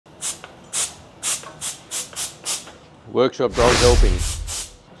Workshop dog helping.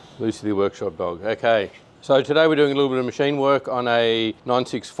 Lucy the workshop dog. Okay, so today we're doing a little bit of machine work on a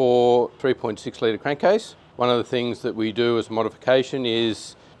 964 3.6 litre crankcase. One of the things that we do as a modification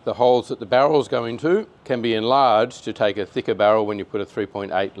is the holes that the barrels go into can be enlarged to take a thicker barrel when you put a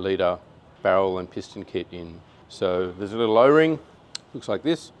 3.8 litre barrel and piston kit in. So there's a little O-ring, looks like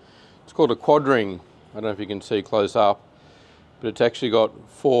this. It's called a quad ring. I don't know if you can see close up, but it's actually got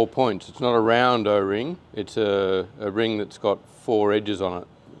 4 points. It's not a round O-ring, it's a ring that's got 4 edges on it.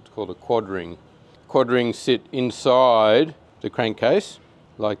 It's called a quad ring. Quad rings sit inside the crankcase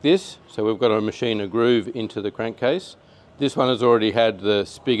like this. So we've got to machine a groove into the crankcase. This one has already had the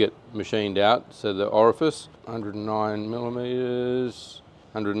spigot machined out, so the orifice, 109 millimeters.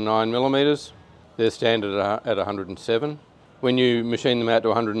 They're standard at 107. When you machine them out to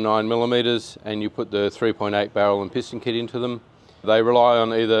 109 millimeters and you put the 3.8 barrel and piston kit into them, they rely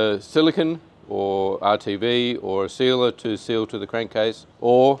on either silicon or RTV or a sealer to seal to the crankcase,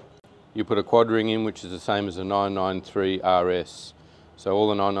 or you put a quad ring in, which is the same as a 993 RS. So all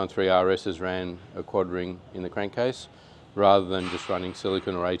the 993 RSs ran a quad ring in the crankcase rather than just running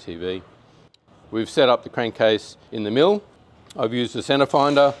silicon or ATV. We've set up the crankcase in the mill. I've used a center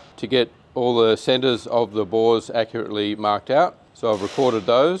finder to get all the centers of the bores accurately marked out. So I've recorded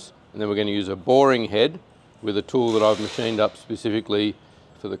those, and then we're going to use a boring head with a tool that I've machined up specifically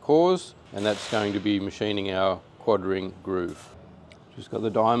for the cores, and that's going to be machining our quad ring groove. Just got the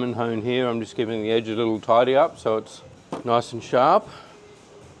diamond hone here. I'm just giving the edge a little tidy up so it's nice and sharp.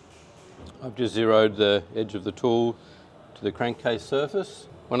 I've just zeroed the edge of the tool to the crankcase surface.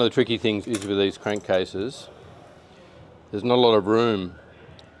 One of the tricky things is with these crankcases, there's not a lot of room.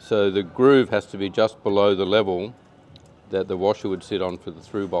 So the groove has to be just below the level that the washer would sit on for the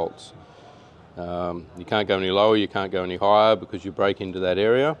through bolts. You can't go any lower, you can't go any higher because you break into that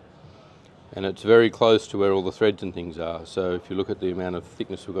area. And it's very close to where all the threads and things are. So if you look at the amount of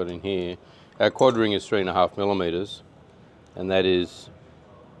thickness we've got in here, our quad ring is 3.5 millimeters, and that is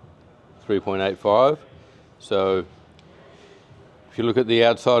 3.85. So if you look at the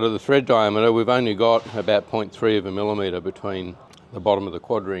outside of the thread diameter, we've only got about 0.3 of a millimeter between the bottom of the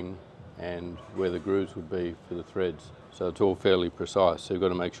quad ring and where the grooves would be for the threads. So it's all fairly precise, so you've got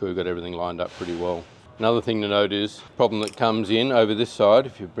to make sure you've got everything lined up pretty well. Another thing to note is the problem that comes in over this side,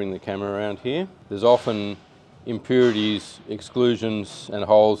 if you bring the camera around here, there's often impurities, exclusions and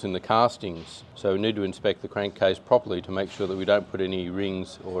holes in the castings. So we need to inspect the crankcase properly to make sure that we don't put any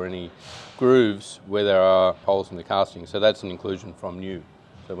rings or any grooves where there are holes in the casting. So that's an inclusion from new.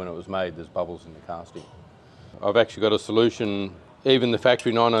 So when it was made, there's bubbles in the casting. I've actually got a solution. Even the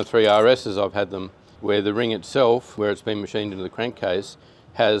factory 993 RSs, I've had them, where the ring itself, where it's been machined into the crankcase,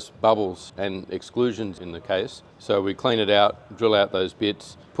 has bubbles and exclusions in the case. So we clean it out, drill out those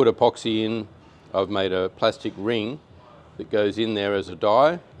bits, put epoxy in. I've made a plastic ring that goes in there as a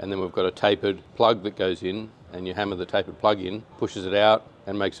die, and then we've got a tapered plug that goes in, and you hammer the tapered plug in, pushes it out,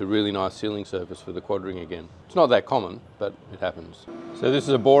 and makes a really nice sealing surface for the quad ring again. It's not that common, but it happens. So this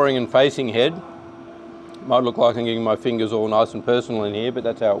is a boring and facing head. Might look like I'm getting my fingers all nice and personal in here, but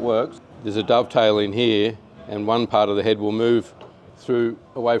that's how it works. There's a dovetail in here, and one part of the head will move through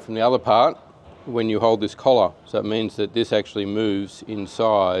away from the other part when you hold this collar. So it means that this actually moves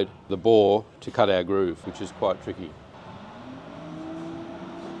inside the bore to cut our groove, which is quite tricky.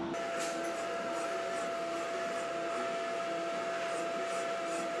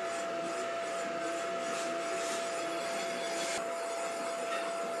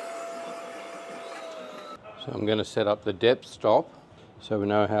 So I'm going to set up the depth stop so we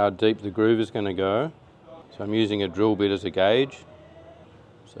know how deep the groove is going to go. So I'm using a drill bit as a gauge.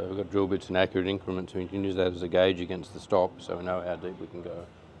 So we've got drill bits in accurate increments, so we can use that as a gauge against the stop so we know how deep we can go.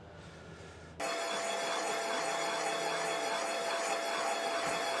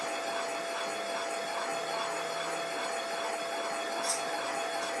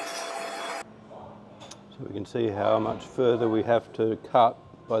 So we can see how much further we have to cut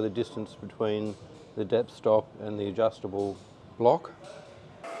by the distance between the depth stop and the adjustable block.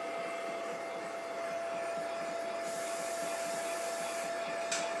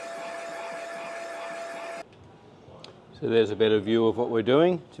 So there's a better view of what we're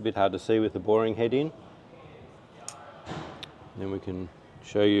doing. It's a bit hard to see with the boring head in. Then we can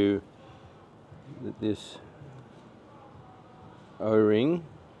show you that this O-ring,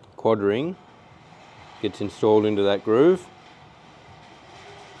 quad ring, gets installed into that groove.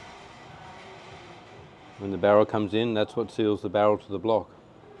 When the barrel comes in, that's what seals the barrel to the block.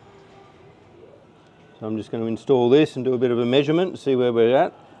 So I'm just going to install this and do a bit of a measurement, see where we're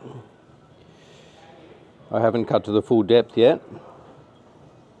at. I haven't cut to the full depth yet.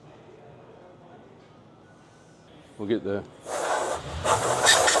 We'll get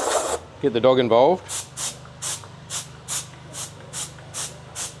the dog involved.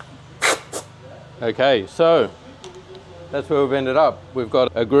 Okay, so that's where we've ended up. We've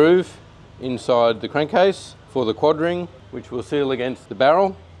got a groove inside the crankcase for the quad ring, which will seal against the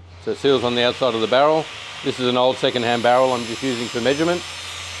barrel. So it seals on the outside of the barrel. This is an old second-hand barrel I'm just using for measurement.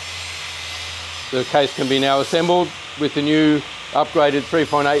 The case can be now assembled with the new upgraded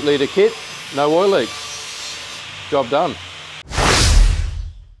 3.8 litre kit. No oil leaks. Job done.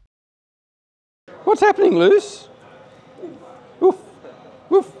 What's happening, Luce? Woof,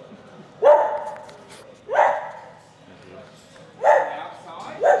 woof.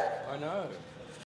 I know.